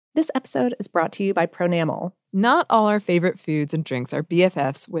This episode is brought to you by Pronamel. Not all our favorite foods and drinks are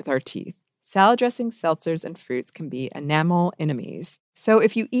BFFs with our teeth. Salad dressings, seltzers, and fruits can be enamel enemies. So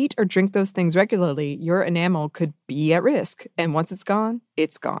if you eat or drink those things regularly, your enamel could be at risk. And once it's gone,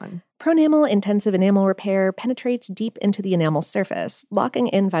 it's gone. Pronamel Intensive Enamel Repair penetrates deep into the enamel surface, locking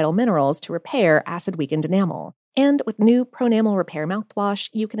in vital minerals to repair acid-weakened enamel. And with new Pronamel Repair mouthwash,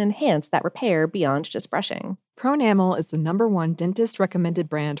 you can enhance that repair beyond just brushing. Pronamel is the #1 dentist-recommended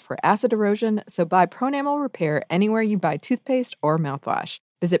brand for acid erosion, so buy Pronamel Repair anywhere you buy toothpaste or mouthwash.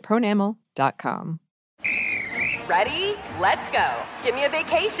 Visit pronamel.com. Ready? Let's go. Give me a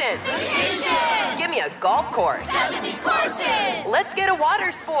vacation. Vacation! Give me a golf course. 70 courses! Let's get a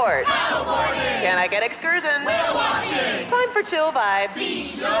water sport. Paddleboarding! Can I get excursions? Whale watching! Time for chill vibes.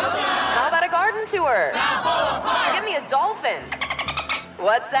 Beach yoga! How about a garden tour? Balboa Park! Give me a dolphin.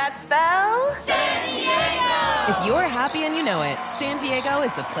 What's that spell? San Diego! If you're happy and you know it, San Diego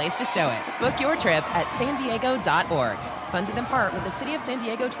is the place to show it. Book your trip at sandiego.org. Funded in part with the City of San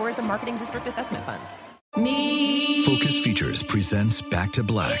Diego Tourism Marketing District Assessment Funds. Focus Features presents Back to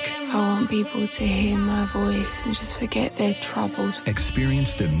Black. I want people to hear my voice and just forget their troubles.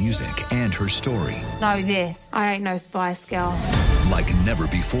 Experience the music and her story Know this, I ain't no Spice Girl. like never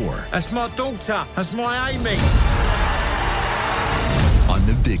before. That's my daughter. That's my Amy. On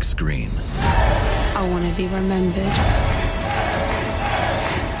the big screen. I want to be remembered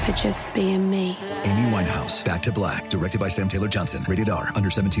for just being me. Amy Winehouse, Back to Black, directed by Sam Taylor Johnson. Rated R,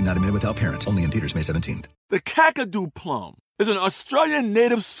 under 17, not a minute without parent. Only in theaters May 17th. The Kakadu plum is an Australian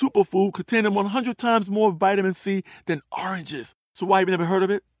native superfood containing 100 times more vitamin C than oranges. So why have you never heard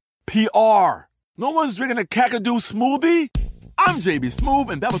of it? PR. No one's drinking a Kakadu smoothie? I'm JB Smoove,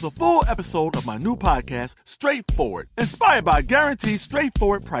 and that was a full episode of my new podcast, Straightforward, inspired by guaranteed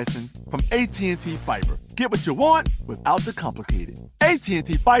straightforward pricing from AT&T Fiber. Get what you want without the complicated. AT&T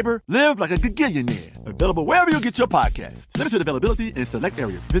Fiber, live like a gigillionaire. Available wherever you get your podcasts. Limited availability in select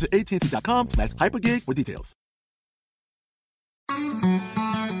areas. Visit AT&T.com/hypergig for details.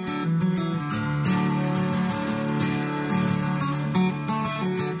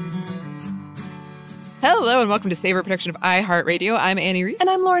 Hello and welcome to Savor Production of iHeartRadio. I'm Annie Reese. And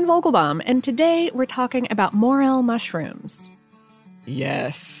I'm Lauren Vogelbaum, and today we're talking about morel mushrooms.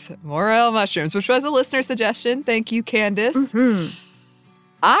 Yes, morel mushrooms, which was a listener suggestion. Thank you, Candace. Mm-hmm.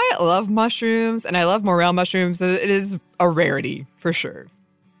 I love mushrooms, and I love morel mushrooms. It is a rarity, for sure.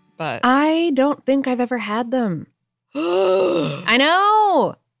 But I don't think I've ever had them. I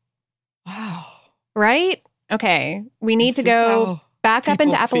know. Wow. Right? Okay. We need to go back up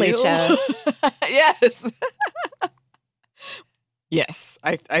into Appalachia. Yes. Yes.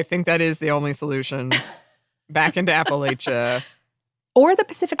 I think that is the only solution. Back into Appalachia. Or the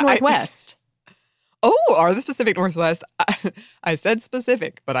Pacific Northwest. Or the Pacific Northwest. I said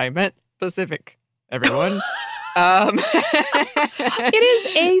specific, but I meant Pacific, everyone. It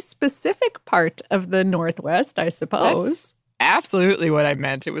is a specific part of the Northwest, I suppose. That's absolutely what I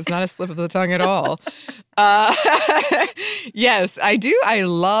meant. It was not a slip of the tongue at all. Yes, I do. I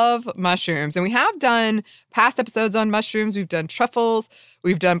love mushrooms. And we have done past episodes on mushrooms. We've done truffles.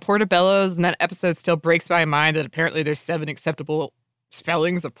 We've done portobellos. And that episode still breaks my mind that apparently there's 7 acceptable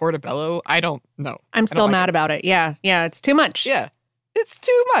spellings of portobello. I don't know. I'm still mad about it. Yeah. Yeah. It's too much. Yeah. It's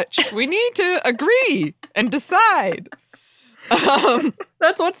too much. We need to agree and decide.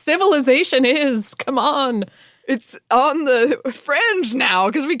 That's what civilization is. Come on. It's on the fringe now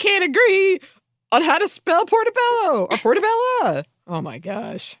because we can't agree on how to spell portobello or portobella. Oh my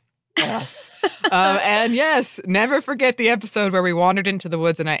gosh. Yes. And yes, never forget the episode where we wandered into the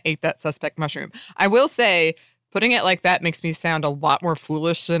woods and I ate that suspect mushroom. I will say, putting it like that makes me sound a lot more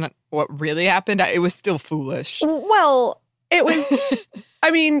foolish than what really happened. It was still foolish. Well, it was,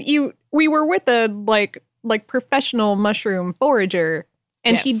 I mean, we were with a like professional mushroom forager,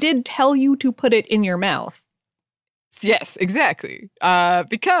 and Yes. he did tell you to put it in your mouth. Yes, exactly.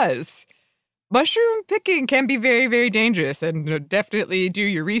 Because mushroom picking can be very, very dangerous, and definitely do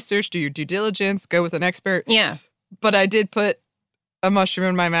your research, do your due diligence, go with an expert. Yeah. But I did put a mushroom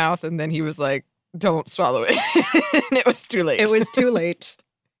in my mouth, and then he was like, don't swallow it. And it was too late. It was too late.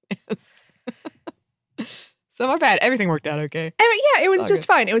 Yes. So my bad. Everything worked out okay. Yeah, it was All just good.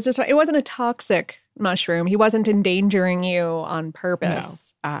 fine. It was just fine. It wasn't a toxic mushroom. He wasn't endangering you on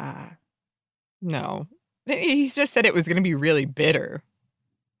purpose. No. He just said it was going to be really bitter.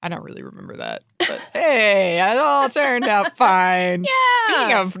 I don't really remember that. But hey, it all turned out fine. Yeah.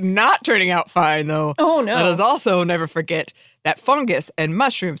 Speaking of not turning out fine, though, Oh, no. let us also never forget that fungus and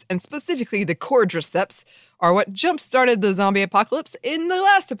mushrooms, and specifically the cordyceps, are what jump-started the zombie apocalypse in The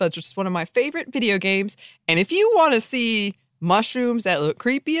Last of Us, which is one of my favorite video games. And if you want to see mushrooms that look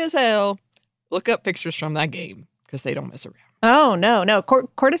creepy as hell. Look up pictures from that game because they don't mess around. Oh, no.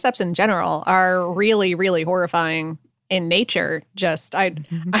 Cordyceps in general are really, really horrifying in nature.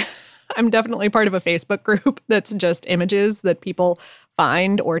 I'm definitely part of a Facebook group that's just images that people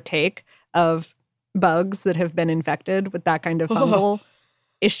find or take of bugs that have been infected with that kind of fungal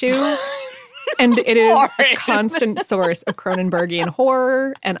issue. And it is a constant source of Cronenbergian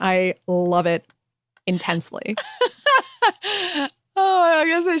horror, and I love it intensely. Oh, I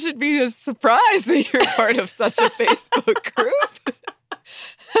guess I should be surprised that you're part of such a Facebook group.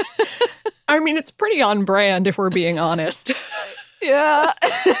 I mean, it's pretty on brand if we're being honest. Yeah.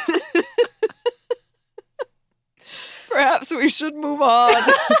 Perhaps we should move on.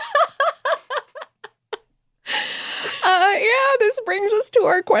 Yeah, this brings us to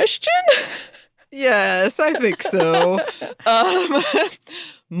our question. Yes, I think so.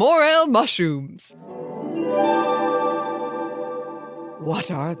 Morel mushrooms.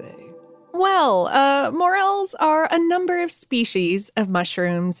 What are they? Well, morels are a number of species of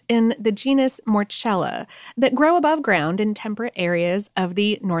mushrooms in the genus Morchella that grow above ground in temperate areas of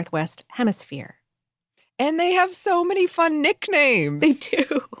the Northwest Hemisphere. And they have so many fun nicknames. They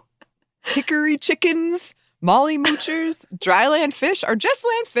do. Hickory chickens, molly moochers, dryland fish, or just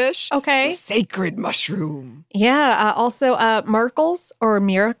land fish. Okay. Sacred mushroom. Yeah, also merkles or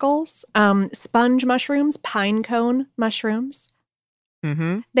miracles, sponge mushrooms, pine cone mushrooms.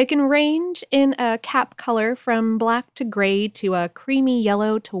 Mm-hmm. They can range in a cap color from black to gray to a creamy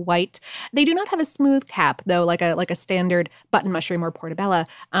yellow to white. They do not have a smooth cap, though, like a standard button mushroom or portabella.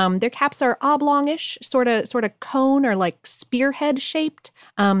 Their caps are oblongish, sort of cone or like spearhead shaped,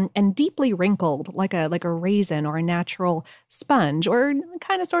 and deeply wrinkled, like a raisin or a natural sponge, or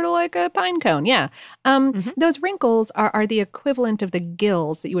kind of sort of like a pine cone. Yeah, Those wrinkles are the equivalent of the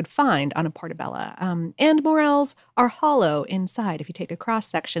gills that you would find on a portabella. And morels are hollow inside. If you take a cross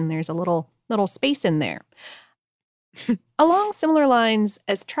section, there's a little space in there. Along similar lines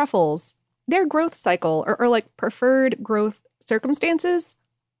as truffles, their growth cycle or like preferred growth circumstances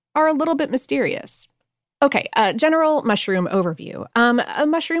are a little bit mysterious. Okay, general mushroom overview.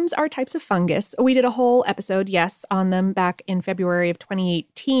 Mushrooms are types of fungus. We did a whole episode, yes, on them back in February of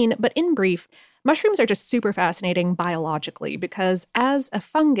 2018. But in brief, mushrooms are just super fascinating biologically because as a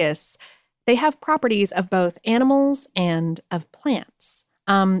fungus, they have properties of both animals and of plants.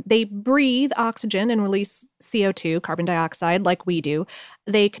 They breathe oxygen and release CO2, carbon dioxide, like we do.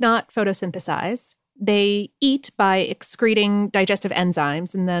 They cannot photosynthesize. They eat by excreting digestive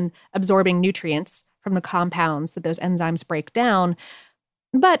enzymes and then absorbing nutrients from the compounds that those enzymes break down.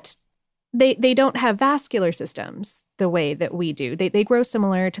 But they don't have vascular systems the way that we do. They grow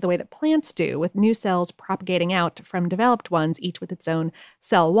similar to the way that plants do, with new cells propagating out from developed ones, each with its own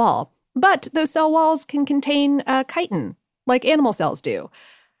cell wall. But those cell walls can contain chitin, like animal cells do.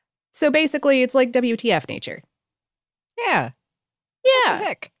 So basically, it's like WTF nature. Yeah. Yeah. What the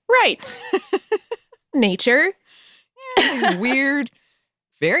heck? Right. Nature. Yeah, weird,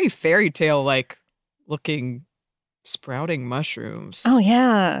 very fairy tale-like looking sprouting mushrooms. Oh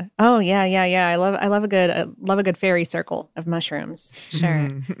yeah. I love a good fairy circle of mushrooms. Sure.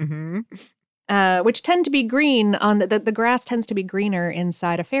 Which tend to be green on the grass tends to be greener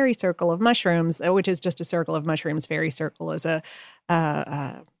inside a fairy circle of mushrooms, which is just a circle of mushrooms. Fairy circle is a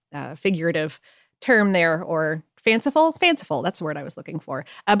figurative term there, or fanciful. That's the word I was looking for.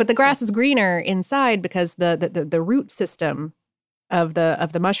 But the grass is greener inside because the root system of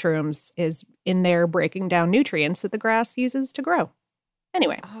the mushrooms is in there breaking down nutrients that the grass uses to grow.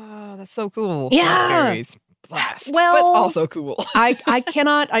 Anyway. Oh, that's so cool. Yeah. Not fairies. Blast. Well, but also cool. I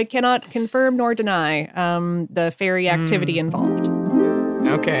cannot confirm nor deny the fairy activity involved.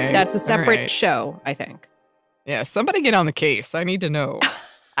 Okay. That's a separate right. show, I think. Yeah, somebody get on the case. I need to know.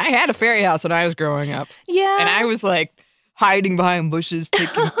 I had a fairy house when I was growing up. Yeah. And I was like hiding behind bushes,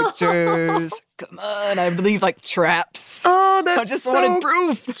 taking pictures. Come on, I believe like traps. Oh, that's I just wanted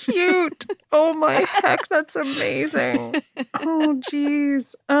proof. Cute. Oh my heck, that's amazing. Oh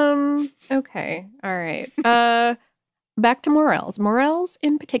geez. Okay. All right. Back to morels. Morels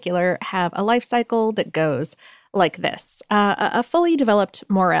in particular have a life cycle that goes like this. A fully developed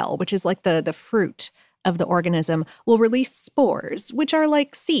morel, which is like the fruit of the organism, will release spores, which are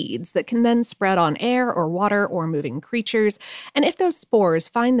like seeds that can then spread on air or water or moving creatures. And if those spores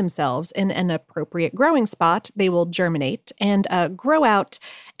find themselves in an appropriate growing spot, they will germinate and grow out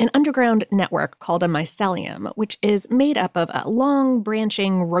an underground network called a mycelium, which is made up of long,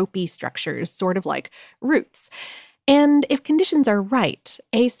 branching, ropey structures, sort of like roots. And if conditions are right,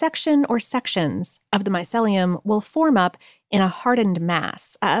 a section or sections of the mycelium will form up in a hardened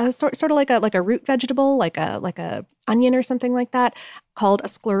mass, sort of like a root vegetable, like a onion or something like that, called a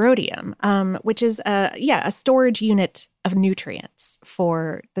sclerotium, which is a storage unit of nutrients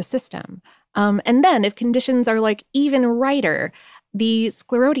for the system. And then, if conditions are like even righter, the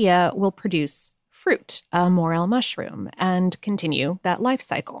sclerotia will produce fruit, a morel mushroom, and continue that life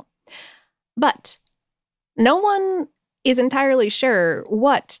cycle. But no one is entirely sure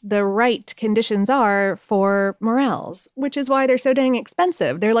what the right conditions are for morels, which is why they're so dang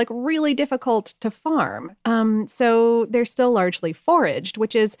expensive. They're like really difficult to farm. So they're still largely foraged,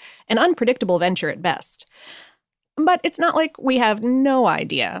 which is an unpredictable venture at best. But it's not like we have no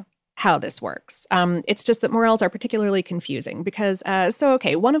idea how this works. It's just that morels are particularly confusing because,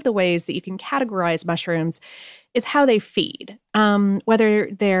 one of the ways that you can categorize mushrooms is how they feed. Whether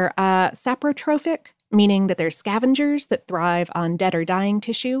they're saprotrophic, meaning that they're scavengers that thrive on dead or dying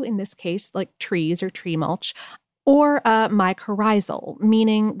tissue, in this case, like trees or tree mulch, or mycorrhizal,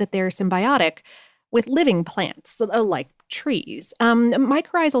 meaning that they're symbiotic with living plants, like trees.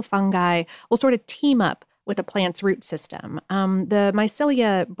 Mycorrhizal fungi will sort of team up with a plant's root system. The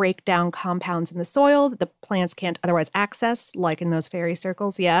mycelia break down compounds in the soil that the plants can't otherwise access, like in those fairy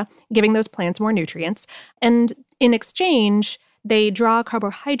circles, giving those plants more nutrients. And in exchange, they draw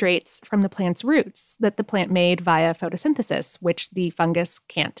carbohydrates from the plant's roots that the plant made via photosynthesis, which the fungus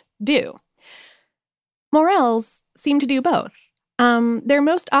can't do. Morels seem to do both. They're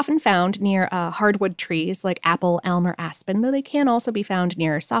most often found near hardwood trees like apple, elm, or aspen, though they can also be found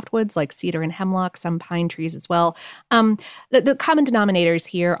near softwoods like cedar and hemlock, some pine trees as well. The common denominators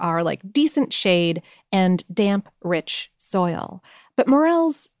here are like decent shade and damp, rich soil. But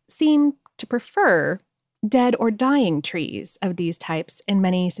morels seem to prefer dead or dying trees of these types in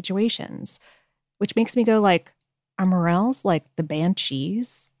many situations, which makes me go like, are morels like the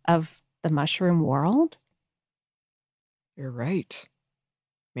banshees of the mushroom world? You're right.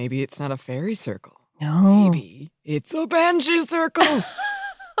 Maybe it's not a fairy circle. No. Maybe it's a banshee circle.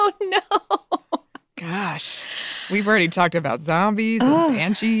 Oh, no. Gosh. We've already talked about zombies and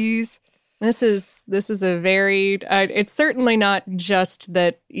banshees. This is a very, it's certainly not just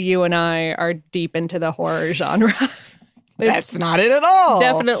that you and I are deep into the horror genre. That's not it at all.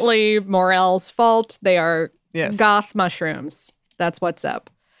 Definitely morels' fault. They are Yes. goth mushrooms. That's what's up.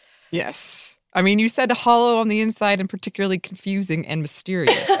 Yes. I mean, you said hollow on the inside and particularly confusing and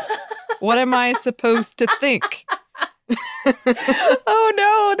mysterious. What am I supposed to think? Oh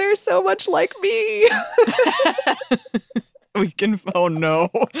no, they're so much like me. We can find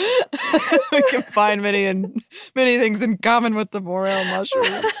many things in common with the morel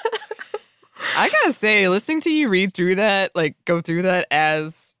mushrooms. I gotta say, listening to you read through that, like go through that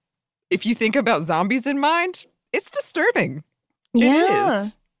as if you think about zombies in mind, it's disturbing. Yeah. It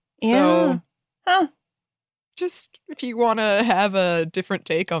is. Yeah. So, just if you want to have a different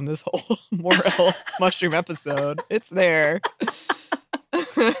take on this whole morel mushroom episode, it's there.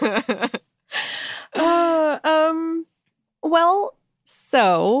 Well,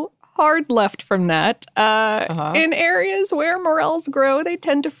 so hard left from that. In areas where morels grow, they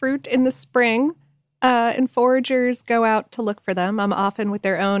tend to fruit in the spring, and foragers go out to look for them, often with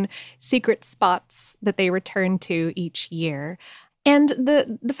their own secret spots that they return to each year. And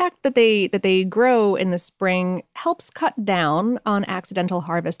the fact that they grow in the spring helps cut down on accidental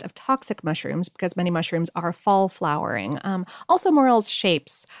harvest of toxic mushrooms because many mushrooms are fall flowering. Also, morels'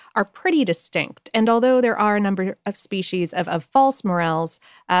 shapes are pretty distinct. And although there are a number of species of false morels,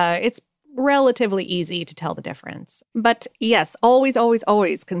 it's relatively easy to tell the difference. But yes, always, always,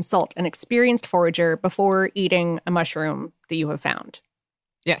 always consult an experienced forager before eating a mushroom that you have found.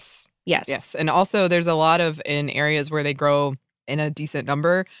 Yes. Yes. Yes. And also there's a lot of, in areas where they grow in a decent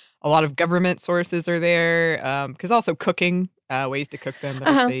number, a lot of government sources are there, because also cooking, ways to cook them that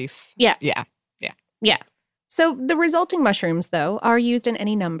are safe. Yeah. Yeah. So the resulting mushrooms, though, are used in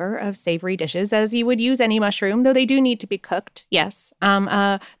any number of savory dishes, as you would use any mushroom, though they do need to be cooked, yes.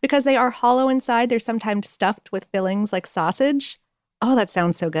 Because they are hollow inside, they're sometimes stuffed with fillings like sausage. Oh, that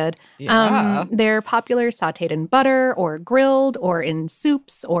sounds so good. Yeah. They're popular sautéed in butter or grilled or in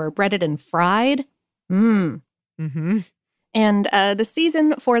soups or breaded and fried. Mm-hmm. And the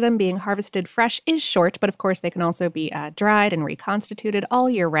season for them being harvested fresh is short, but of course they can also be dried and reconstituted all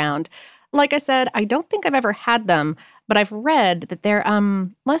year round. Like I said, I don't think I've ever had them, but I've read that they're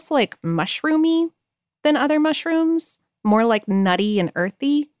less like mushroomy than other mushrooms, more like nutty and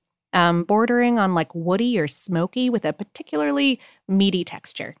earthy, bordering on like woody or smoky with a particularly meaty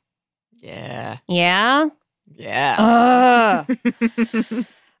texture. Yeah. Yeah? Yeah.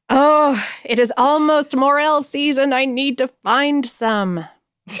 Oh, Oh, it is almost morel season. I need to find some.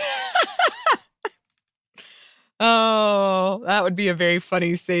 Oh, that would be a very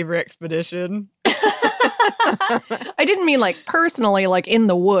funny savor expedition. I didn't mean like personally, like in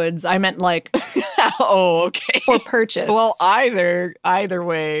the woods. I meant like Oh, okay. for purchase. Well, either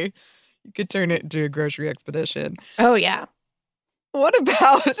way, you could turn it into a grocery expedition. oh yeah. What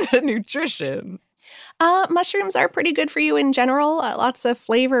about the nutrition? Mushrooms are pretty good for you in general. Lots of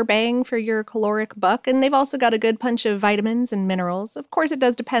flavor bang for your caloric buck, and they've also got a good punch of vitamins and minerals. Of course, it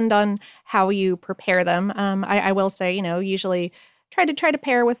does depend on how you prepare them. I will say, usually try to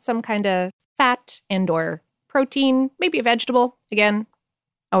pair with some kind of fat and/or protein, maybe a vegetable. Again,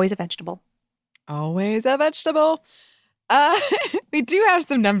 always a vegetable. Always a vegetable. We do have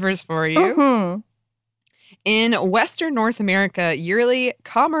some numbers for you. Mm-hmm. In Western North America, yearly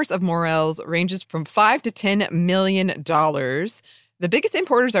commerce of morels ranges from $5 to $10 million. The biggest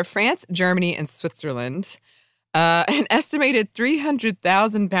importers are France, Germany, and Switzerland. An estimated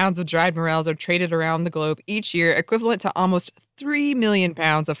 300,000 pounds of dried morels are traded around the globe each year, equivalent to almost 3 million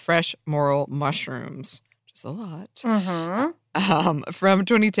pounds of fresh morel mushrooms, which is a lot. Mm-hmm. From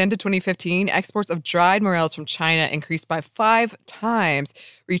 2010 to 2015, exports of dried morels from China increased by 5 times,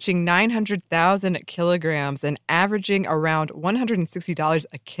 reaching 900,000 kilograms and averaging around $160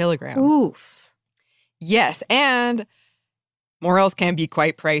 a kilogram. Oof. Yes, and morels can be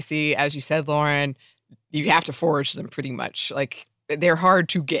quite pricey. As you said, Lauren, you have to forage them pretty much. Like, they're hard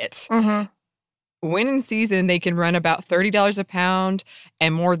to get. Mm-hmm. When in season, they can run about $30 a pound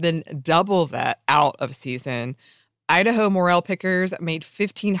and more than double that out of season. Idaho morel pickers made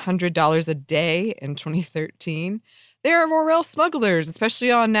 $1,500 a day in 2013. There are morel smugglers,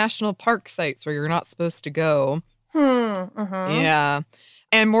 especially on national park sites where you're not supposed to go. Mm-hmm. Yeah.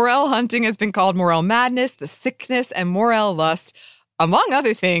 And morel hunting has been called morel madness, the sickness, and morel lust, among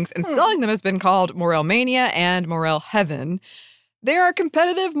other things. And selling them has been called morel mania and morel heaven. There are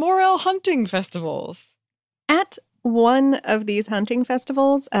competitive morel hunting festivals. At one of these hunting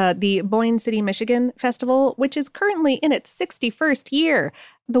festivals, the Boyne City, Michigan Festival, which is currently in its 61st year,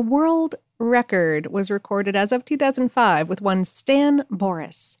 the world record was recorded as of 2005 with one Stan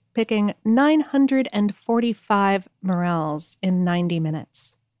Boris picking 945 morels in 90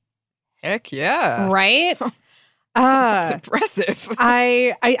 minutes. Heck yeah. Right? That's impressive.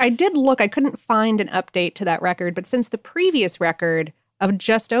 I did look. I couldn't find an update to that record, but since the previous record of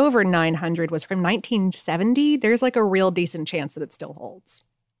just over 900 was from 1970, there's like a real decent chance that it still holds.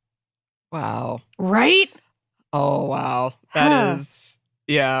 Wow. Right? Oh, wow. That is,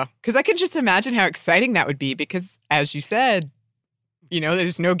 yeah. Because I can just imagine how exciting that would be because, as you said,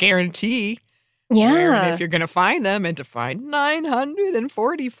 there's no guarantee. Yeah. If you're going to find them and to find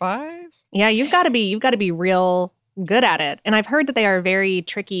 945. Yeah, you've got to be real good at it. And I've heard that they are very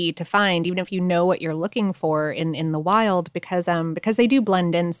tricky to find, even if you know what you're looking for in the wild, because they do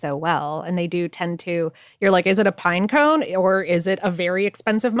blend in so well. And they do tend to, you're like, is it a pine cone or is it a very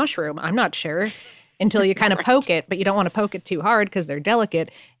expensive mushroom? I'm not sure until you kind of poke it, but you don't want to poke it too hard because they're delicate.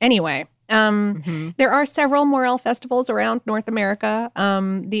 Anyway, there are several morel festivals around North America.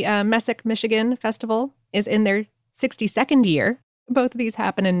 The Messick, Michigan Festival is in their 62nd year. Both of these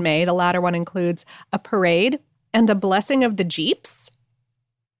happen in May. The latter one includes a parade and a blessing of the Jeeps.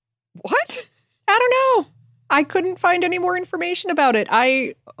 What? I don't know. I couldn't find any more information about it.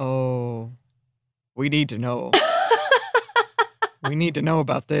 Oh, we need to know. We need to know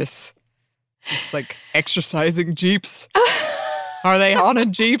about this. Is this like exercising Jeeps? Are they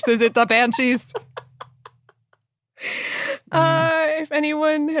haunted Jeeps? Is it the Banshees? If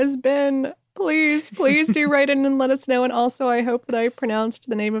anyone has been, please do write in and let us know. And also, I hope that I pronounced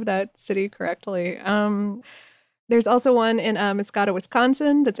the name of that city correctly. There's also one in Muscata,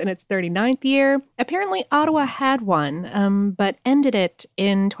 Wisconsin, that's in its 39th year. Apparently, Ottawa had one, but ended it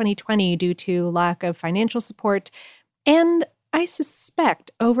in 2020 due to lack of financial support and, I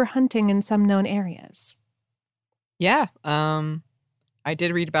suspect, overhunting in some known areas. Yeah, I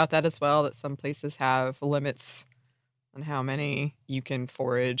did read about that as well, that some places have limits on how many you can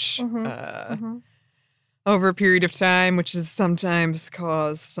forage over a period of time, which has sometimes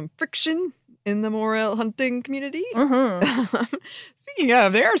caused some friction in the morel hunting community. Speaking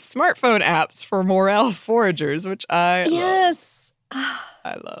of, there are smartphone apps for morel foragers, which I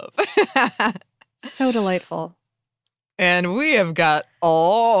love. So delightful. And we have got a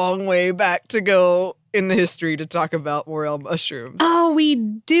long way back to go in the history to talk about morel mushrooms. Oh, we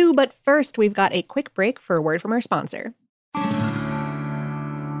do. But first, we've got a quick break for a word from our sponsor.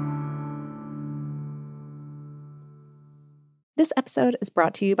 This episode is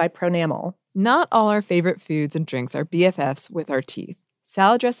brought to you by Pronamel. Not all our favorite foods and drinks are BFFs with our teeth.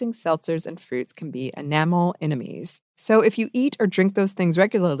 salad dressings, seltzers, and fruits can be enamel enemies. So if you eat or drink those things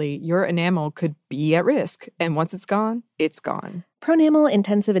regularly, your enamel could be at risk. And once it's gone, it's gone. Pronamel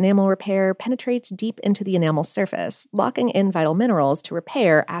Intensive Enamel Repair penetrates deep into the enamel surface, locking in vital minerals to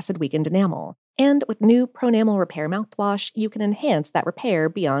repair acid-weakened enamel. And with new Pronamel Repair mouthwash, you can enhance that repair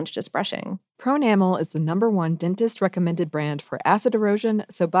beyond just brushing. Pronamel is the #1 dentist-recommended brand for acid erosion,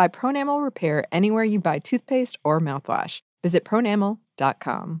 so buy Pronamel Repair anywhere you buy toothpaste or mouthwash. Visit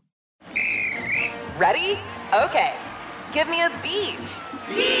pronamel.com. Ready? Okay. Give me a beach.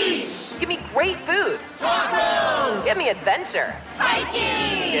 Beach. Give me great food. Tacos. Give me adventure.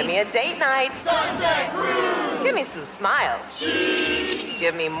 Hiking. Give me a date night. Sunset cruise. Give me some smiles. Cheese.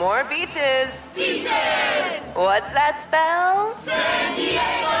 Give me more beaches. Beaches. What's that spell? San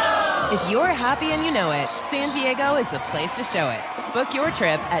Diego. If you're happy and you know it, San Diego is the place to show it. Book your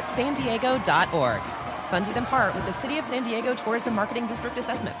trip at sandiego.org. Funded in part with the City of San Diego Tourism Marketing District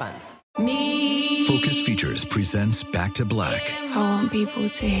Assessment Funds. Focus Features presents Back to Black. I want people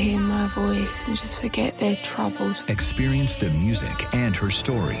to hear my voice and just forget their troubles. Experience the music and her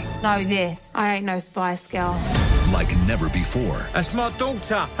story Know this. I ain't no Spice Girl. like never before That's my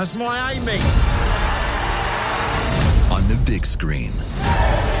daughter. That's my Amy. on the big screen.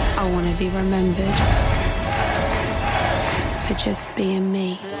 I want to be remembered for just being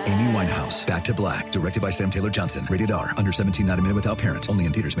me. Amy Winehouse, Back to Black, directed by Sam Taylor Johnson. Rated R, under 17, not a minute without parent. Only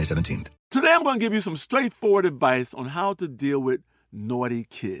in theaters May 17th. Today I'm going to give you some straightforward advice on how to deal with naughty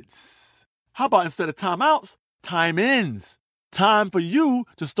kids. How about instead of timeouts, time-ins? Time for you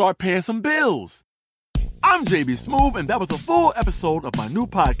to start paying some bills. I'm JB Smoove, and that was a full episode of my new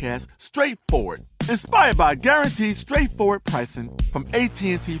podcast, Straightforward, inspired by guaranteed straightforward pricing from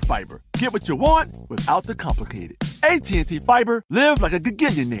AT&T Fiber. Get what you want without the complicated. AT&T Fiber, live like a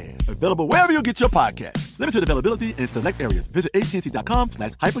gigillionaire. Available wherever you get your podcast. Limited availability in select areas. Visit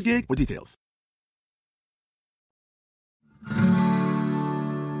AT&T.com/hypergig for details.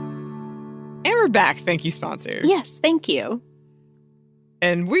 And we're back. Thank you, sponsor. Yes, thank you.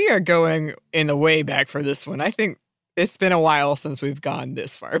 And we are going in the way back for this one. I think it's been a while since we've gone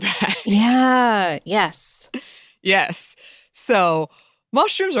this far back. Yeah, yes. Yes. So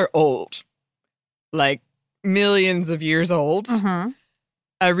mushrooms are old, like millions of years old. Mm-hmm.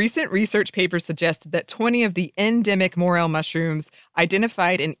 A recent research paper suggested that 20 of the endemic morel mushrooms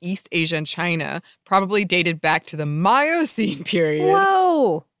identified in East Asia and China probably dated back to the Miocene period.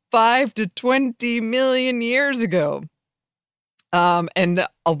 Whoa. 5 to 20 million years ago. And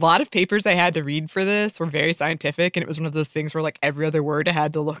a lot of papers I had to read for this were very scientific, and it was one of those things where like every other word I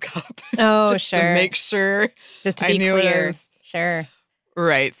had to look up. Oh, just sure. to make sure Just to I be knew what I clear. was. Sure.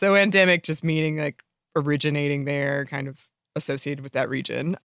 Right. So endemic just meaning like originating there, kind of associated with that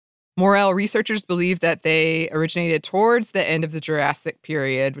region. Morel researchers believe that they originated towards the end of the Jurassic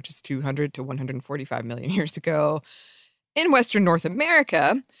period, which is 200 to 145 million years ago, in Western North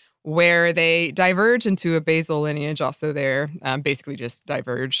America, where they diverged into a basal lineage also there, basically just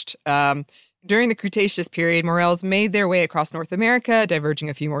diverged. During the Cretaceous period, morels made their way across North America, diverging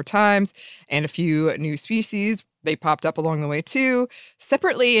a few more times, and a few new species, they popped up along the way too.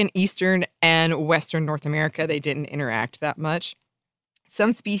 Separately in Eastern and Western North America, they didn't interact that much.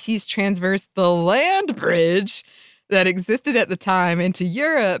 Some species transversed the land bridge that existed at the time into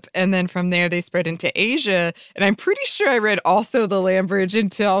Europe, and then from there they spread into Asia. And I'm pretty sure I read also the land bridge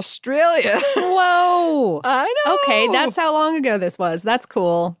into Australia. Whoa. I know. Okay, that's how long ago this was. That's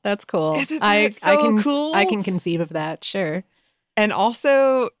cool. That's cool. Isn't that so cool? I can conceive of that, sure. And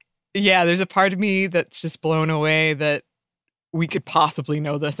also, yeah, there's a part of me that's just blown away that we could possibly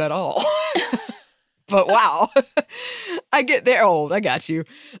know this at all. But wow, they're old. I got you.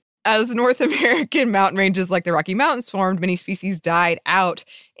 As North American mountain ranges like the Rocky Mountains formed, many species died out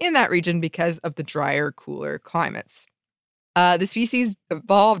in that region because of the drier, cooler climates. The species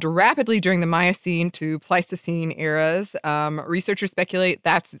evolved rapidly during the Miocene to Pleistocene eras. Researchers speculate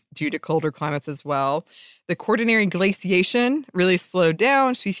that's due to colder climates as well. The Quaternary glaciation really slowed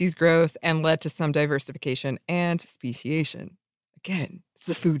down species growth and led to some diversification and speciation. Again, it's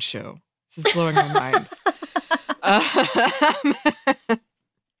a food show. This is blowing my mind.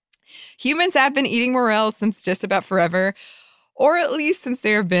 Humans have been eating morels since just about forever, or at least since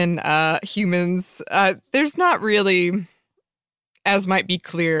there have been humans. There's not really, as might be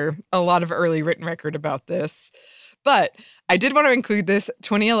clear, a lot of early written record about this. But I did want to include this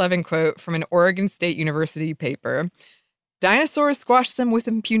 2011 quote from an Oregon State University paper. Dinosaurs squashed them with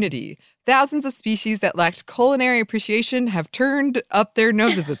impunity. Thousands of species that lacked culinary appreciation have turned up their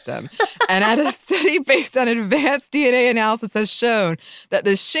noses at them. And a study based on advanced DNA analysis has shown that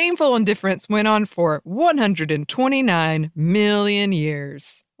this shameful indifference went on for 129 million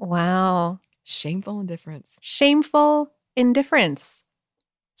years. Wow. Shameful indifference. Shameful indifference.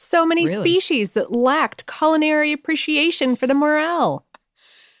 So many Really? species that lacked culinary appreciation for the morel.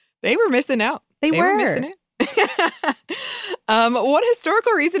 They were missing out. They were. missing it. One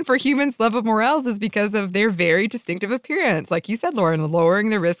historical reason for humans' love of morels is because of their very distinctive appearance. Like you said, Lauren,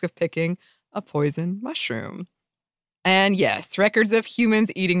 lowering the risk of picking a poison mushroom. And yes, records of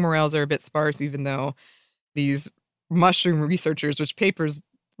humans eating morels are a bit sparse, even though these mushroom researchers, which papers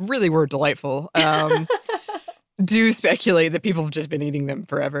really were delightful, do speculate that people have just been eating them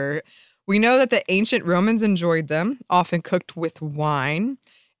forever. We know that the ancient Romans enjoyed them, often cooked with wine.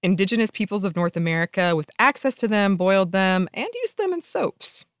 Indigenous peoples of North America, with access to them, boiled them and used them in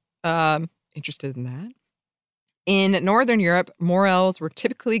soaps. Interested in that? In Northern Europe, morels were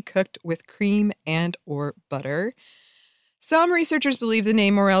typically cooked with cream and or butter. Some researchers believe the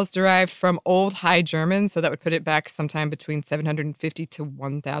name morels derived from Old High German, so that would put it back sometime between 750 to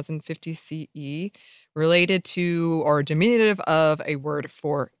 1050 CE, related to or diminutive of a word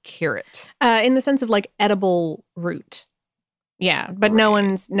for carrot. In the sense of like edible root. Yeah, but no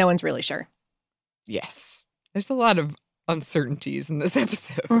one's really sure. Yes. There's a lot of uncertainties in this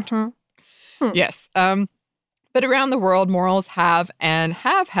episode. Mm-hmm. Yes. But around the world, morels have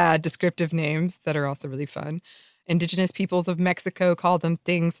had descriptive names that are also really fun. Indigenous peoples of Mexico call them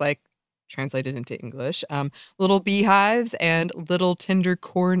things like, translated into English, little beehives and little tender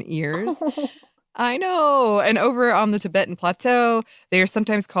corn ears. I know. And over on the Tibetan plateau, they are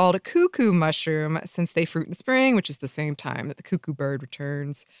sometimes called a cuckoo mushroom since they fruit in spring, which is the same time that the cuckoo bird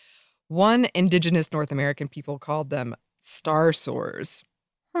returns. One indigenous North American people called them star sores.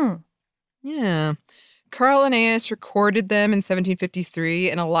 Yeah. Carl Linnaeus recorded them in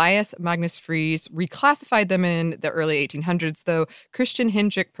 1753, and Elias Magnus Fries reclassified them in the early 1800s, though Christian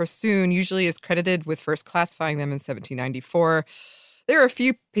Hendrik Persoon usually is credited with first classifying them in 1794. There are a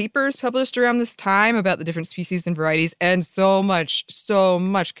few papers published around this time about the different species and varieties, and so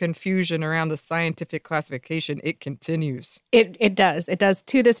much confusion around the scientific classification. It continues. It does. It does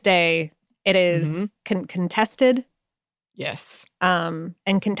to this day. It is contested. Yes. And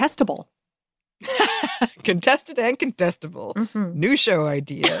contestable. Contested and contestable. New show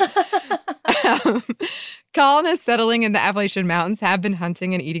idea. Colonists settling in the Appalachian Mountains have been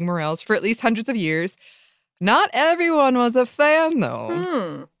hunting and eating morels for at least hundreds of years. Not everyone was a fan,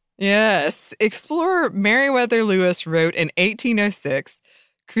 though. Yes. Explorer Meriwether Lewis wrote in 1806,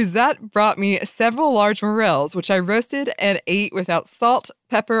 Cruzat brought me several large morels, which I roasted and ate without salt,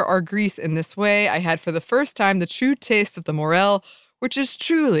 pepper, or grease. In this way, I had for the first time the true taste of the morel, which is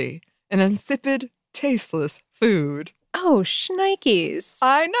truly an insipid, tasteless food. Oh, shnikes.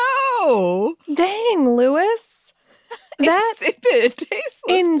 I know. Dang, Lewis. That's insipid, tasteless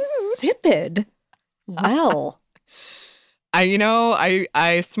insipid. Food. Well,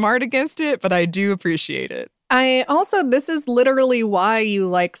 I smart against it, but I do appreciate it. This is literally why you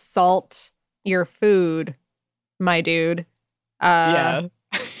like salt your food, my dude. Yeah.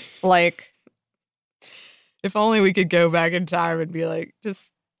 Like, if only we could go back in time and be like,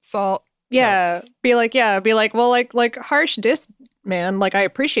 just salt. Yeah. helps. Be like, well, like harsh diss, man. Like, I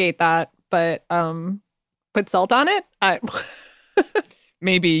appreciate that, but put salt on it?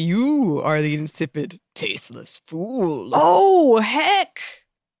 Maybe you are the insipid, tasteless fool. Oh, heck.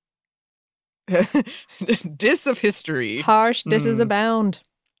 Diss of history. Harsh disses abound.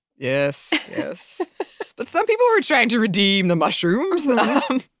 Yes. But some people were trying to redeem the mushrooms.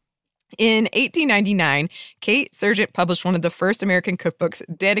 In 1899, Kate Sargent published one of the first American cookbooks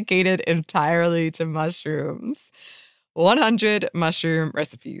dedicated entirely to mushrooms. 100 mushroom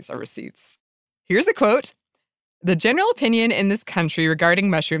recipes or receipts. Here's a quote. The general opinion in this country regarding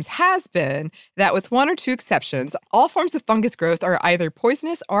mushrooms has been that, with one or two exceptions, all forms of fungus growth are either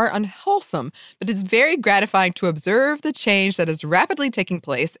poisonous or unwholesome, but it is very gratifying to observe the change that is rapidly taking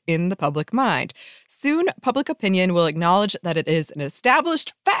place in the public mind. Soon, public opinion will acknowledge that it is an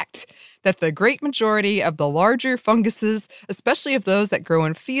established fact that the great majority of the larger funguses, especially of those that grow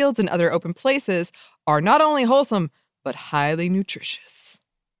in fields and other open places, are not only wholesome, but highly nutritious.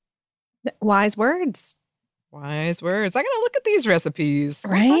 Wise words. Wise words. I gotta look at these recipes.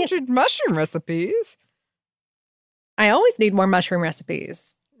 Right? 100 mushroom recipes. I always need more mushroom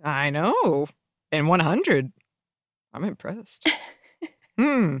recipes. I know. And 100. I'm impressed.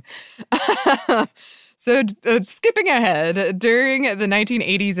 So skipping ahead, during the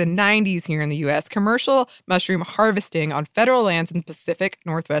 1980s and 90s here in the U.S., commercial mushroom harvesting on federal lands in the Pacific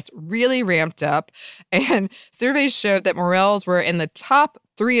Northwest really ramped up. And surveys showed that morels were in the top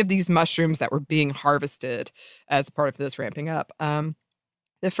 3 of these mushrooms that were being harvested as part of this ramping up.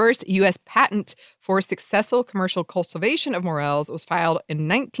 The first U.S. patent for successful commercial cultivation of morels was filed in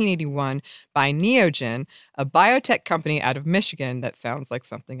 1981 by Neogen, a biotech company out of Michigan. That sounds like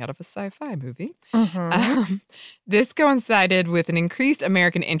something out of a sci-fi movie. This coincided with an increased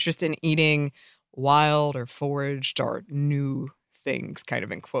American interest in eating wild or foraged or new things, kind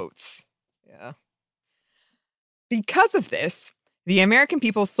of in quotes. Yeah. Because of this, the American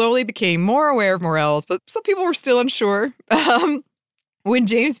people slowly became more aware of morels, but some people were still unsure. When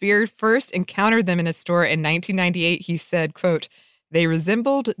James Beard first encountered them in a store in 1998, he said, quote, "They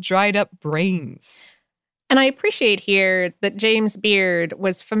resembled dried up brains." And I appreciate here that James Beard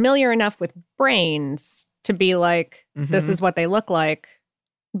was familiar enough with brains to be like, this is what they look like,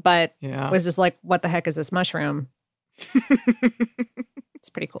 but was just like, what the heck is this mushroom?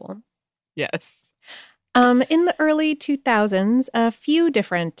 It's pretty cool. Yes. In the early 2000s, a few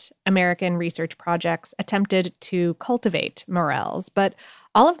different American research projects attempted to cultivate morels, but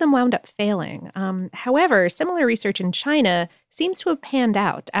all of them wound up failing. However, similar research in China seems to have panned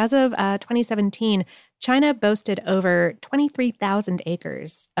out. As of 2017, China boasted over 23,000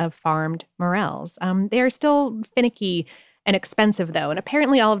 acres of farmed morels. They are still finicky and expensive, though, and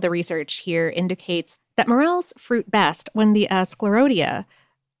apparently all of the research here indicates that morels fruit best when the sclerotia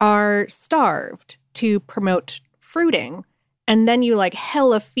are starved to promote fruiting, and then you like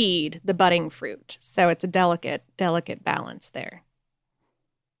hella feed the budding fruit. So it's a delicate balance there.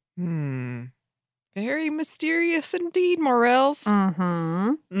 Very mysterious indeed, morels.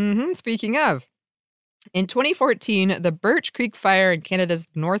 Speaking of, in 2014, the Birch Creek Fire in Canada's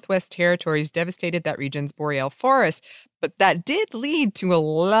Northwest Territories devastated that region's boreal forest, but that did lead to a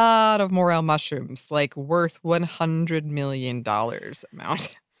lot of morel mushrooms, like worth $100 million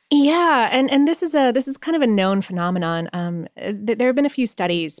amount. Yeah, and this is kind of a known phenomenon. There have been a few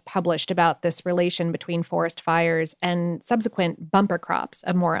studies published about this relation between forest fires and subsequent bumper crops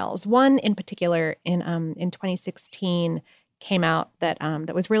of morels. One in particular in 2016 came out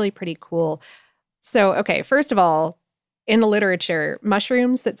that was really pretty cool. So, okay, first of all, in the literature,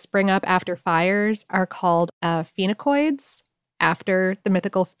 mushrooms that spring up after fires are called phoenicoids, after the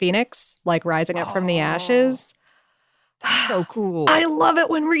mythical phoenix, like rising up from the ashes. So cool. I love it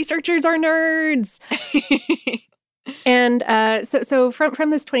when researchers are nerds. And so from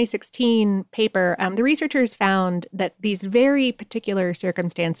this 2016 paper, the researchers found that these very particular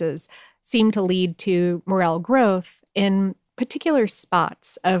circumstances seem to lead to morel growth in particular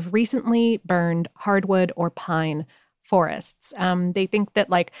spots of recently burned hardwood or pine forests. They think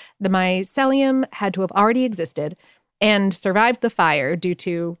that like the mycelium had to have already existed and survived the fire due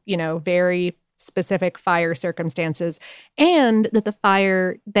to, very specific fire circumstances, and that the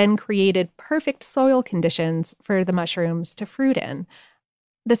fire then created perfect soil conditions for the mushrooms to fruit in.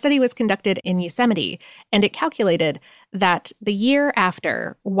 The study was conducted in Yosemite, and it calculated that the year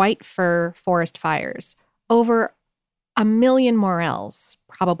after white fir forest fires, over 1 million morels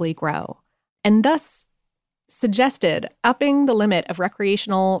probably grow, and thus suggested upping the limit of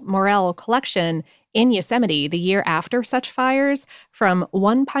recreational morel collection in Yosemite the year after such fires from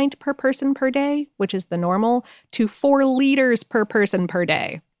 1 pint per person per day, which is the normal, to 4 liters per person per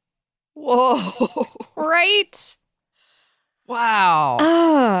day. Whoa. Right?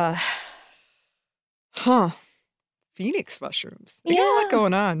 Wow. Phoenix mushrooms. They got a lot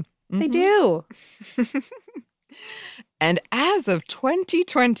going on. They do. And as of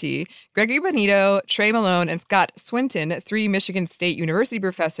 2020, Gregory Bonito, Trey Malone, and Scott Swinton, 3 Michigan State University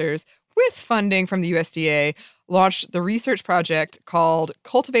professors with funding from the USDA, launched the research project called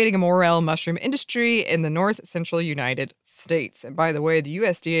Cultivating a Morel Mushroom Industry in the North Central United States. And by the way, the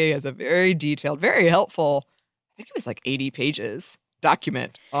USDA has a very detailed, very helpful, I think it was like 80 pages,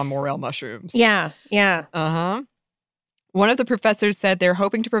 document on morel mushrooms. Yeah. One of the professors said they're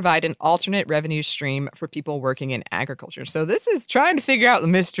hoping to provide an alternate revenue stream for people working in agriculture. So this is trying to figure out the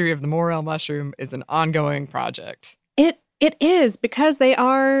mystery of the morel mushroom is an ongoing project. It is, because they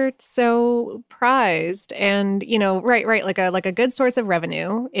are so prized and, right, like a good source of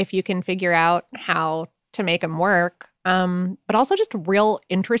revenue if you can figure out how to make them work. But also just real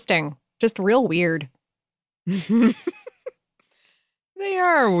interesting, just real weird. They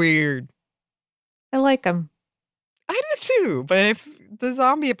are weird. I like them. I do too, but if the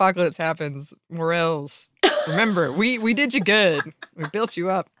zombie apocalypse happens, morels, remember, we did you good. We built you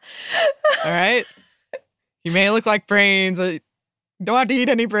up. All right? You may look like brains, but Don't have to eat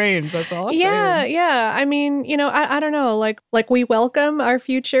any brains. That's all I'm saying. Yeah. I mean, I don't know. Like we welcome our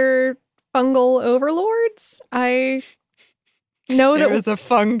future fungal overlords. I know There that was a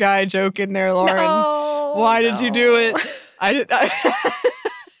fungi joke in there, Lauren. Why did you do it?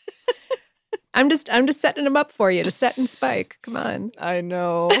 I'm just setting them up for you to set and spike. Come on. I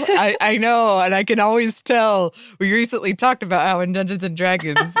know. I know. And I can always tell. We recently talked about how in Dungeons and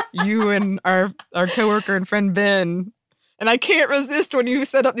Dragons, you and our coworker and friend Ben, and I can't resist when you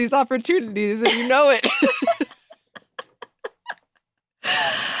set up these opportunities and you know it.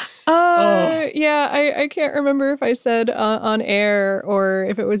 Yeah, I can't remember if I said on air or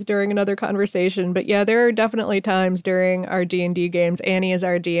if it was during another conversation, but yeah, there are definitely times during our D&D games, Annie is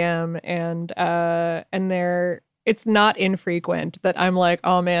our DM, and it's not infrequent that I'm like,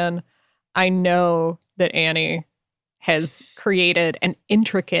 oh man, I know that Annie has created an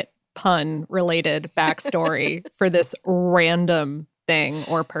intricate pun-related backstory for this random thing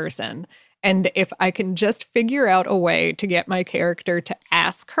or person. And if I can just figure out a way to get my character to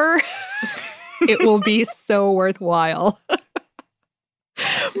ask her, it will be so worthwhile.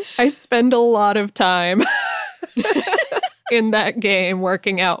 I spend a lot of time in that game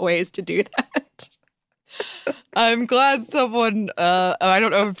working out ways to do that. I'm glad someone, I don't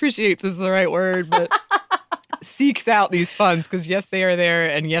know if appreciates is the right word, but seeks out these puns because yes, they are there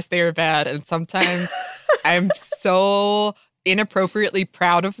and yes, they are bad. And sometimes I'm so inappropriately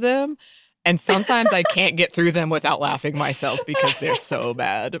proud of them. And sometimes I can't get through them without laughing myself because they're so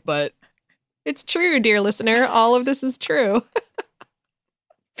bad. But it's true, dear listener. All of this is true.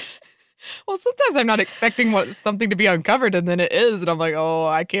 Well, sometimes I'm not expecting something to be uncovered, and then it is. And I'm like, oh,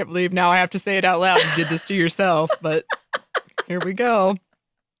 I can't believe now I have to say it out loud. You did this to yourself. But here we go.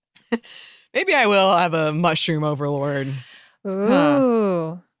 Maybe I will have a mushroom overlord. Ooh.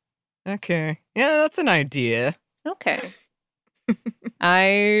 Huh. Okay. Yeah, that's an idea. Okay.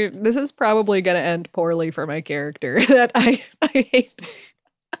 This is probably going to end poorly for my character that I hate.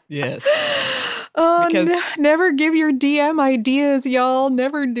 Yes. Oh, never give your DM ideas, y'all.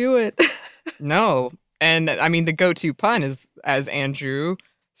 Never do it. No. And I mean, the go-to pun is, as Andrew,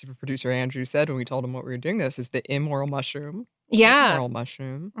 super producer Andrew said when we told him what we were doing this, is the immoral mushroom. Yeah. Immoral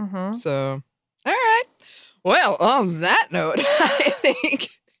mushroom. Mm-hmm. So, all right. Well, on that note, I think...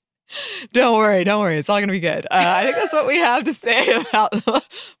 Don't worry. It's all going to be good. I think that's what we have to say about the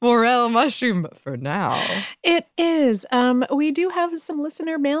morel mushroom for now. It is. We do have some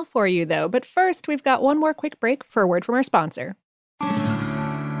listener mail for you, though. But first, we've got one more quick break for a word from our sponsor.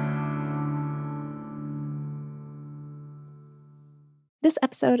 This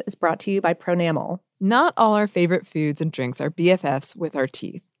episode is brought to you by Pronamel. Not all our favorite foods and drinks are BFFs with our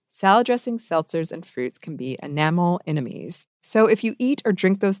teeth. Salad dressings, seltzers, and fruits can be enamel enemies. So if you eat or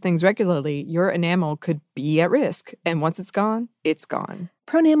drink those things regularly, your enamel could be at risk. And once it's gone, it's gone.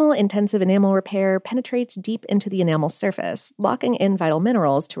 Pronamel Intensive Enamel Repair penetrates deep into the enamel surface, locking in vital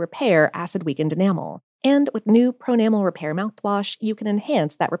minerals to repair acid-weakened enamel. And with new Pronamel Repair mouthwash, you can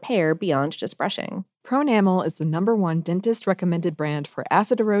enhance that repair beyond just brushing. Pronamel is the #1 dentist-recommended brand for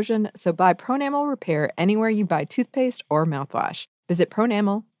acid erosion, so buy Pronamel Repair anywhere you buy toothpaste or mouthwash. Visit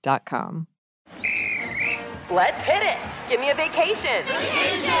pronamel.com. Let's hit it. Give me a vacation.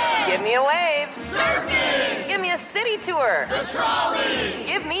 Give me a wave. Surfing. Give me a city tour. The trolley.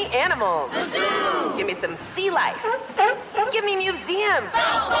 Give me animals. The zoo. Give me some sea life. Give me museums.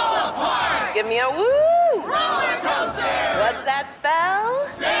 Balboa Park. Give me a woo. Roller coaster. What's that spell?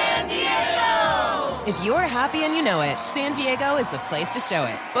 San Diego. If you're happy and you know it, San Diego is the place to show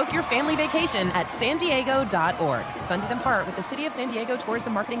it. Book your family vacation at sandiego.org. Funded in part with the City of San Diego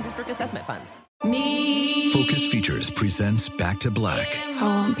Tourism Marketing District Assessment Funds. Focus Features presents Back to Black. I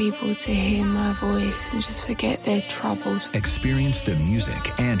want people to hear my voice and just forget their troubles. Experience the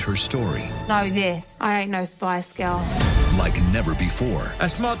music and her story Know this. I ain't no Spice Girl. like never before.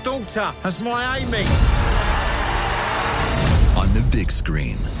 That's my daughter. That's my Amy. On the big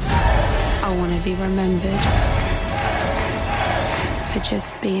screen. I want to be remembered for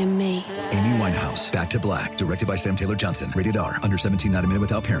just being me. Amy Winehouse, Back to Black, directed by Sam Taylor Johnson. Rated R, under 17, not a minute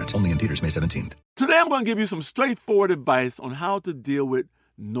without parent. Only in theaters May 17th. Today I'm going to give you some straightforward advice on how to deal with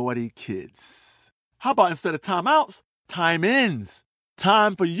naughty kids. How about instead of timeouts, time-ins?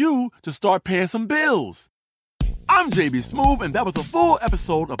 Time for you to start paying some bills. I'm JB Smoove, and that was a full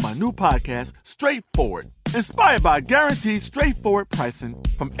episode of my new podcast, Straightforward, inspired by guaranteed straightforward pricing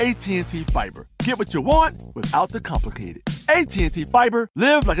from AT&T Fiber. Get what you want without the complicated. AT&T Fiber,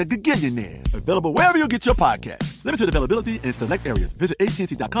 live like a gigillionaire. Available wherever you get your podcast. Limited availability in select areas. Visit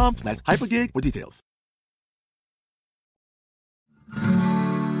AT&T.com/hypergig for details.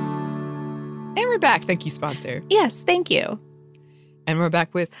 And we're back. Thank you, sponsor. Yes, thank you. And we're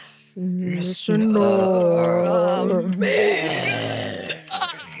back with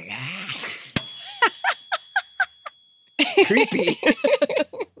creepy.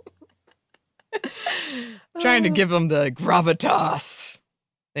 Trying to give them the gravitas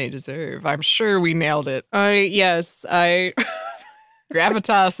they deserve. I'm sure we nailed it. Yes.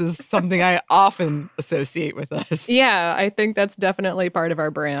 Gravitas is something I often associate with us. Yeah, I think that's definitely part of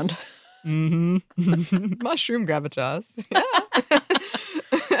our brand. Mm-hmm. Mushroom gravitas. Yeah.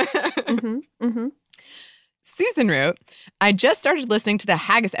 Susan wrote, I just started listening to the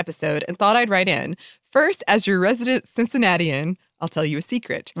haggis episode and thought I'd write in. First, as your resident Cincinnatian, I'll tell you a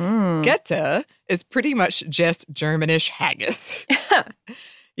secret. Goethe is pretty much just Germanish haggis.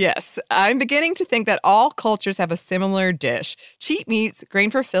 Yes, I'm beginning to think that all cultures have a similar dish. Cheap meats,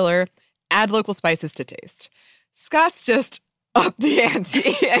 grain for filler, add local spices to taste. Scots just up the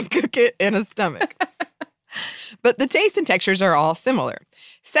ante and cook it in a stomach. But the tastes and textures are all similar.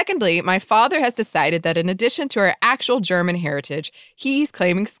 Secondly, my father has decided that in addition to our actual German heritage, he's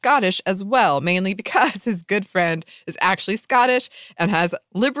claiming Scottish as well, mainly because his good friend is actually Scottish and has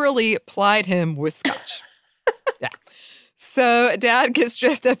liberally plied him with scotch. Yeah. So Dad gets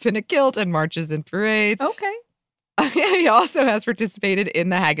dressed up in a kilt and marches in parades. Okay. He also has participated in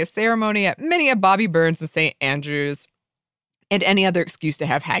the haggis ceremony at many a Bobby Burns and St. Andrews and any other excuse to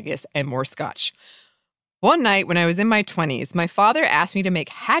have haggis and more scotch. One night when I was in my 20s, my father asked me to make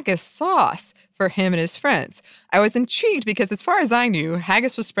haggis sauce for him and his friends. I was intrigued because as far as I knew,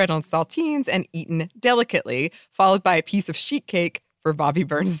 haggis was spread on saltines and eaten delicately, followed by a piece of sheet cake for Bobby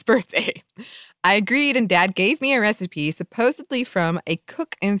Burns' birthday. I agreed, and Dad gave me a recipe supposedly from a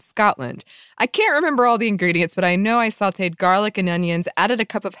cook in Scotland. I can't remember all the ingredients, but I know I sautéed garlic and onions, added a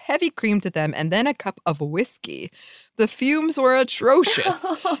cup of heavy cream to them, and then a cup of whiskey. The fumes were atrocious,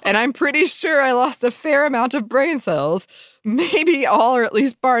 and I'm pretty sure I lost a fair amount of brain cells, maybe all or at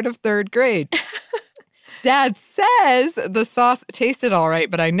least part of third grade. Dad says the sauce tasted all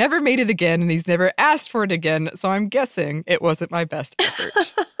right, but I never made it again, and he's never asked for it again, so I'm guessing it wasn't my best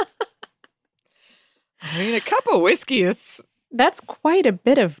effort. I mean, a cup of whiskey is... That's quite a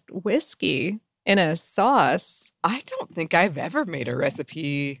bit of whiskey in a sauce. I don't think I've ever made a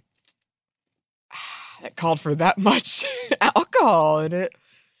recipe that called for that much alcohol in it.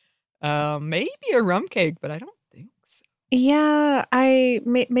 Maybe a rum cake, but I don't think so. Yeah,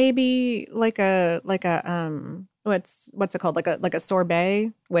 maybe like a what's it called? Like a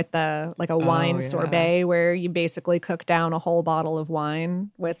sorbet with a wine sorbet where you basically cook down a whole bottle of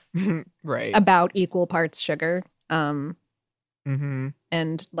wine with right about equal parts sugar, and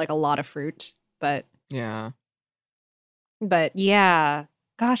like a lot of fruit. But yeah,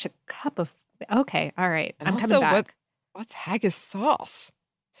 gosh, a cup of okay, all right. And I'm also, coming back. What's haggis sauce?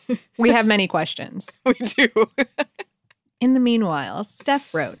 We have many questions. We do. In the meanwhile,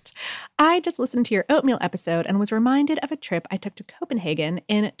 Steph wrote, I just listened to your oatmeal episode and was reminded of a trip I took to Copenhagen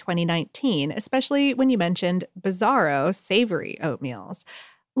in 2019, especially when you mentioned bizarro savory oatmeals.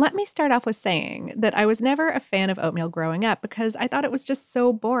 Let me start off with saying that I was never a fan of oatmeal growing up because I thought it was just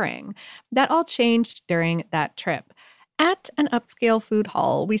so boring. That all changed during that trip. At an upscale food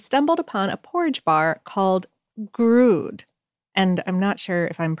hall, we stumbled upon a porridge bar called Grude. And I'm not sure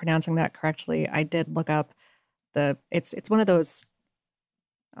if I'm pronouncing that correctly. I did look up it's one of those,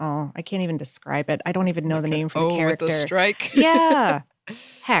 I can't even describe it. I don't even know the name for the character. With the strike? Yeah.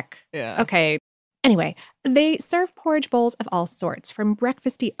 Heck. Yeah. Okay. Anyway, they serve porridge bowls of all sorts, from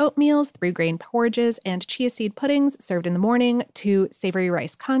breakfasty oatmeals, 3-grain porridges, and chia seed puddings served in the morning to savory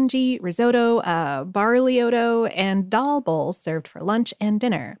rice congee, risotto, barley-otto, and dal bowls served for lunch and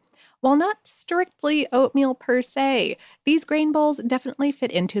dinner. While not strictly oatmeal per se, these grain bowls definitely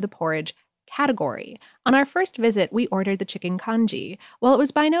fit into the porridge category. On our first visit, we ordered the chicken congee. While it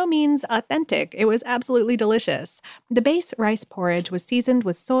was by no means authentic, it was absolutely delicious. The base rice porridge was seasoned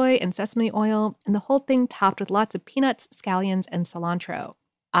with soy and sesame oil, and the whole thing topped with lots of peanuts, scallions, and cilantro.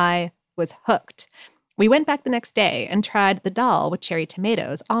 I was hooked. We went back the next day and tried the dal with cherry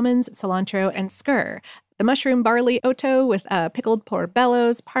tomatoes, almonds, cilantro, and skyr, the mushroom barley-otto with pickled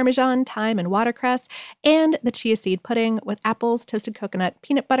portobellos, parmesan, thyme, and watercress, and the chia seed pudding with apples, toasted coconut,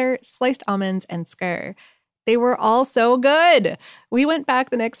 peanut butter, sliced almonds, and skyr. They were all so good. We went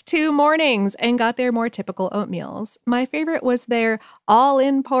back the next 2 mornings and got their more typical oatmeals. My favorite was their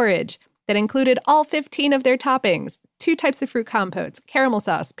all-in porridge that included all 15 of their toppings, 2 types of fruit compotes, caramel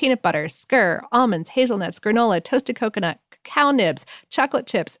sauce, peanut butter, skyr, almonds, hazelnuts, granola, toasted coconut, cacao nibs, chocolate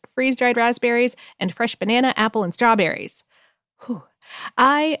chips, freeze-dried raspberries, and fresh banana, apple, and strawberries. Whew.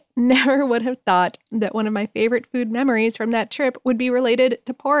 I never would have thought that one of my favorite food memories from that trip would be related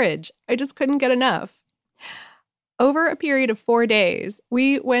to porridge. I just couldn't get enough. Over a period of 4 days,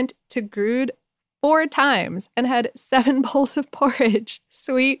 we went to Grud 4 times and had 7 bowls of porridge.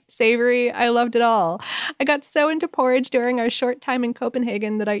 Sweet, savory, I loved it all. I got so into porridge during our short time in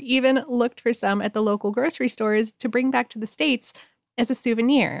Copenhagen that I even looked for some at the local grocery stores to bring back to the States as a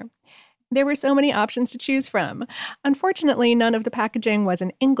souvenir. There were so many options to choose from. Unfortunately, none of the packaging was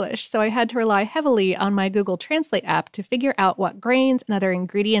in English, so I had to rely heavily on my Google Translate app to figure out what grains and other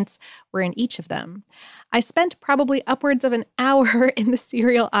ingredients were in each of them. I spent probably upwards of an hour in the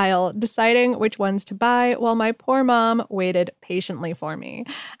cereal aisle deciding which ones to buy while my poor mom waited patiently for me.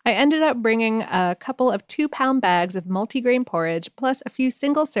 I ended up bringing a couple of 2-pound bags of multigrain porridge plus a few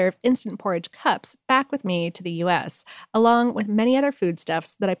single-serve instant porridge cups back with me to the U.S., along with many other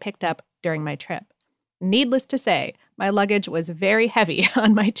foodstuffs that I picked up during my trip. Needless to say, my luggage was very heavy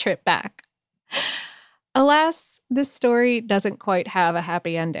on my trip back. Alas, this story doesn't quite have a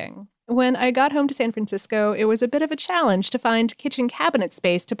happy ending. When I got home to San Francisco, it was a bit of a challenge to find kitchen cabinet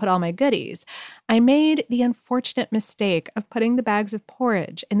space to put all my goodies. I made the unfortunate mistake of putting the bags of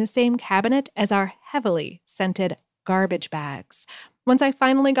porridge in the same cabinet as our heavily scented garbage bags. Once I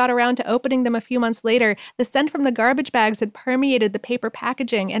finally got around to opening them a few months later, the scent from the garbage bags had permeated the paper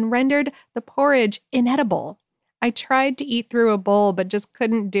packaging and rendered the porridge inedible. I tried to eat through a bowl, but just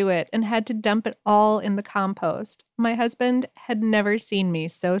couldn't do it and had to dump it all in the compost. My husband had never seen me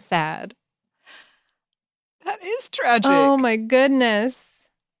so sad. That is tragic. Oh, my goodness.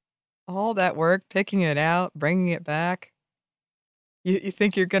 All that work, picking it out, bringing it back. You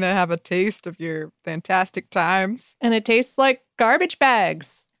think you're going to have a taste of your fantastic times? And it tastes like garbage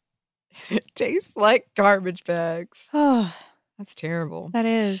bags. It tastes like garbage bags. Oh, that's terrible. That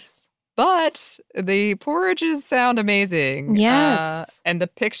is. But the porridges sound amazing. Yes. And the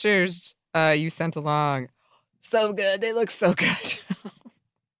pictures you sent along, so good. They look so good.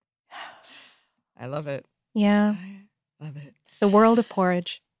 I love it. Yeah. I love it. The world of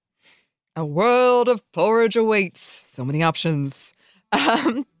porridge. A world of porridge awaits. So many options.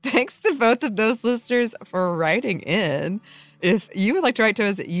 Thanks to both of those listeners for writing in. If you would like to write to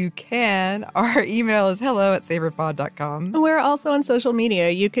us, you can. Our email is hello@savorpod.com. We're also on social media.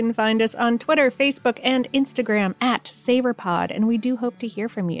 You can find us on Twitter, Facebook, and Instagram @SavorPod, and we do hope to hear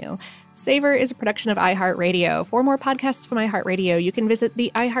from you. Savor is a production of iHeartRadio. For more podcasts from iHeartRadio, you can visit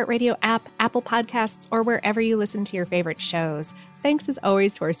the iHeartRadio app, Apple Podcasts, or wherever you listen to your favorite shows. Thanks as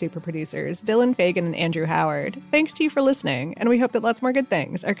always to our super producers, Dylan Fagan and Andrew Howard. Thanks to you for listening, and we hope that lots more good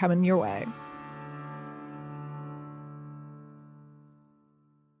things are coming your way.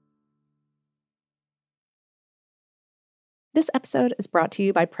 This episode is brought to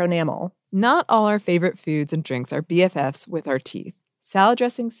you by Pronamel. Not all our favorite foods and drinks are BFFs with our teeth. Salad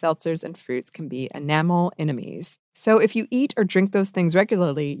dressings, seltzers, and fruits can be enamel enemies. So if you eat or drink those things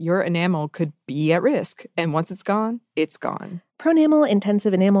regularly, your enamel could be at risk. And once it's gone, it's gone. Pronamel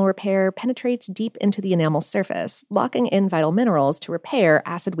Intensive Enamel Repair penetrates deep into the enamel surface, locking in vital minerals to repair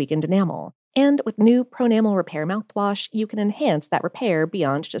acid-weakened enamel. And with new Pronamel Repair mouthwash, you can enhance that repair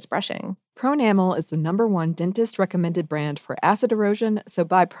beyond just brushing. Pronamel is the #1 dentist-recommended brand for acid erosion, so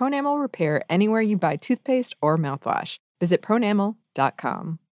buy Pronamel Repair anywhere you buy toothpaste or mouthwash. Visit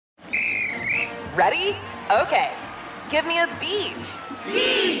pronamel.com. Ready? Okay. Give me a beach.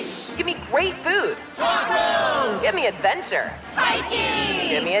 Beach. Give me great food. Tacos. Give me adventure. Hiking.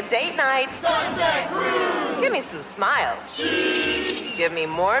 Give me a date night. Sunset cruise. Give me some smiles. Cheese. Give me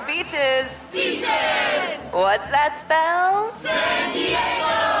more beaches. Beaches. What's that spell? San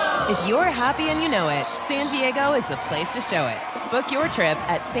Diego. If you're happy and you know it, San Diego is the place to show it. Book your trip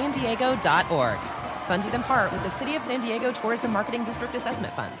at sandiego.org. Funded in part with the City of San Diego Tourism Marketing District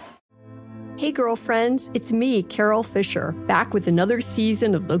Assessment Funds. Hey girlfriends, it's me, Carol Fisher, back with another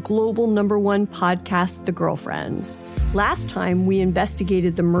season of the global #1 podcast, The Girlfriends. Last time, we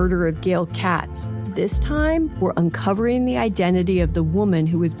investigated the murder of Gail Katz. This time, we're uncovering the identity of the woman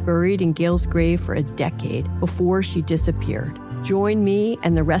who was buried in Gail's grave for a decade before she disappeared. Join me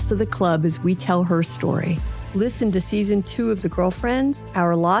and the rest of the club as we tell her story. Listen to Season 2 of The Girlfriends,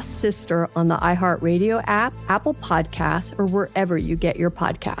 Our Lost Sister on the iHeartRadio app, Apple Podcasts, or wherever you get your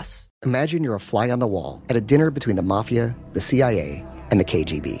podcasts. Imagine you're a fly on the wall at a dinner between the Mafia, the CIA, and the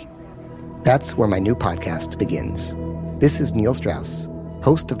KGB. That's where my new podcast begins. This is Neil Strauss,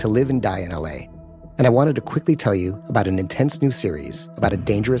 host of To Live and Die in LA. And I wanted to quickly tell you about an intense new series about a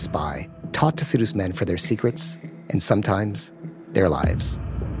dangerous spy taught to seduce men for their secrets and sometimes their lives.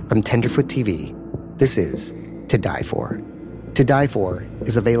 From Tenderfoot TV, this is To Die For. To Die For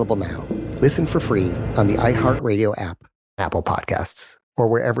is available now. Listen for free on the iHeartRadio app, Apple Podcasts, or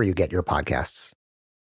wherever you get your podcasts.